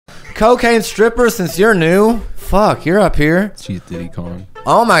cocaine stripper since you're new? Fuck, you're up here. She's Diddy Kong.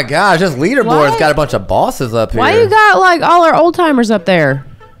 Oh my gosh, this leaderboard's What? got a bunch of bosses up here. Why you got like all our old timers up there?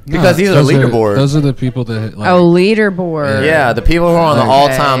 Because these are those leaderboards. Those are the people that like. Oh, leaderboard. Yeah, the people who are on the Okay.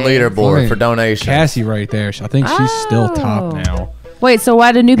 all-time leaderboard Look, for donations. Cassie right there. I think she's still top Oh. now. Wait, so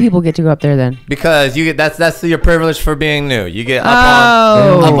why do new people get to go up there then? Because you get that's your privilege for being new. You get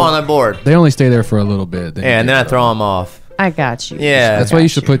Oh. up on the board. They only stay there for a little bit. Yeah, and then I throw them off. I got you. Yeah. That's why you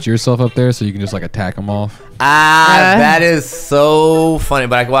should put yourself up there so you can just like attack them off. That is so funny,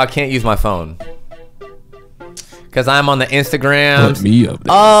 but I can't use my phone. Because I'm on the Instagram. Put me up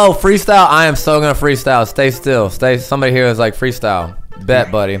there. Oh, freestyle. I am so going to freestyle. Stay still. Somebody here is like, freestyle.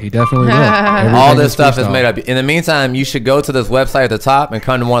 Bet, buddy. He definitely will. All Everything this stuff is freestyle. made up. In the meantime, you should go to this website at the top and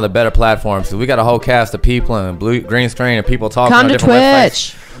come to one of the better platforms. 'Cause we got a whole cast of people and green screen and people talking Come on to different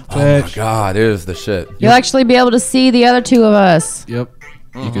websites. Twitch. Oh my God, it is the shit. You'll actually be able to see the other two of us. Yep.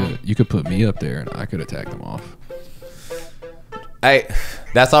 You could put me up there and I could attack them off. Hey,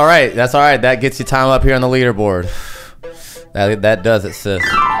 that's all right. That's all right. That gets you time up here on the leaderboard. That does it, sis.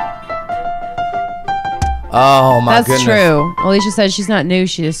 Oh my That's goodness. true. Alicia said she's not new.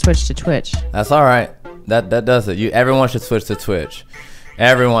 She just switched to Twitch. That's all right. That does it. Everyone should switch to Twitch.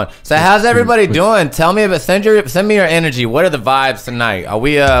 Everyone. So how's everybody doing? Tell me about send me your energy. What are the vibes tonight? Are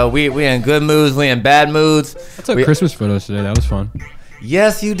we in good moods? We in bad moods? I took Christmas photos today. That was fun.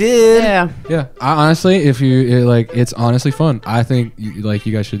 Yes, you did. Yeah. Yeah. I honestly, it's honestly fun. I think you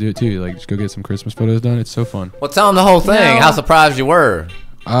guys should do it too. Like, just go get some Christmas photos done. It's so fun. Well, tell them the whole thing. No. How surprised you were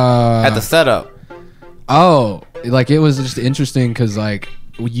at the setup. Oh, like it was just interesting because like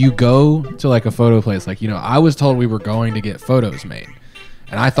you go to like a photo place, like I was told we were going to get photos made,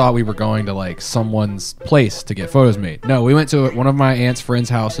 and I thought we were going to like someone's place to get photos made. No, we went to one of my aunt's friend's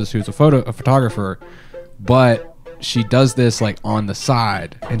houses, who's a photographer, but she does this like on the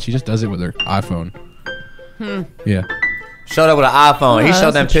side, and she just does it with her iPhone. Yeah. Showed up with an iPhone. He Oh,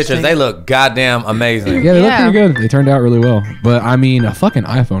 showed them that's pictures. interesting. They look goddamn amazing. Yeah, they look Yeah. pretty good. They turned out really well. But I mean, a fucking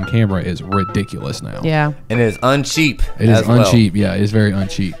iPhone camera is ridiculous now. Yeah. And it is uncheap. It is as well. uncheap. Yeah, it is very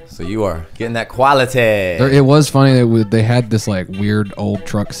uncheap. So you are getting that quality. It was funny that they had this like weird old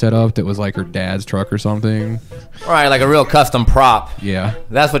truck set up that was like her dad's truck or something. Right, like a real custom prop. Yeah.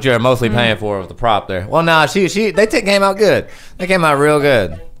 That's what you're mostly paying for, was the prop there. Well, nah, they came out good. They came out real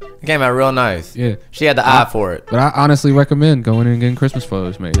good. It came out real nice. Yeah. She had the eye for it. But I honestly recommend going in and getting Christmas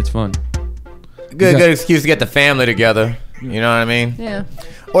photos made. It's fun. Good excuse to get the family together. You know what I mean? Yeah.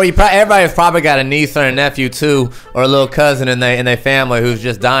 Or everybody's probably got a niece or a nephew too, or a little cousin in their family who's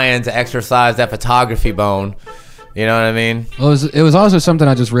just dying to exercise that photography bone. You know what I mean? Well, it was also something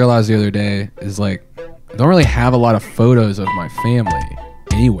I just realized the other day is like, I don't really have a lot of photos of my family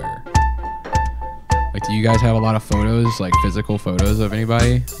anywhere. Like, do you guys have a lot of photos, like physical photos of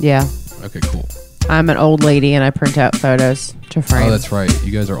anybody? Yeah. Okay, cool. I'm an old lady and I print out photos to frame. Oh, that's right.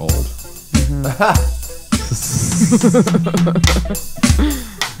 You guys are old.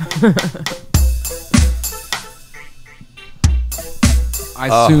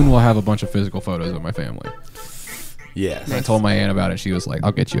 I soon will have a bunch of physical photos of my family. Yes. I told my aunt about it. She was like,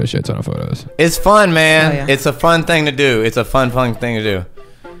 I'll get you a shit ton of photos. It's fun, man. Oh, yeah. It's a fun thing to do. It's a fun thing to do.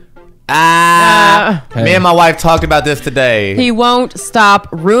 Hey. Me and my wife talked about this today. He won't stop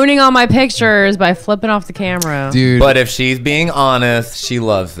ruining all my pictures by flipping off the camera. Dude, But if she's being honest, she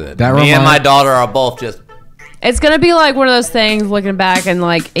loves it. That Me and remind- my daughter are both just. It's going to be like one of those things looking back in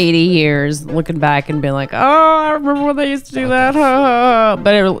like 80 years, looking back and being like, oh, I remember when they used to do that.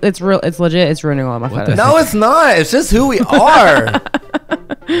 But it's real. It's legit. It's ruining all my What photos. the No, it's not. It's just who we are.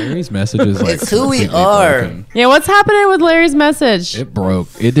 Larry's messages like It's who we completely are. broken. Yeah, what's happening with Larry's message? It broke.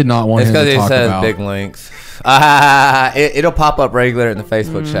 It did not want It's him because to it talk says about. big links. It'll pop up regular in the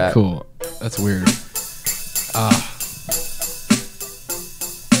Facebook chat. Cool. That's weird.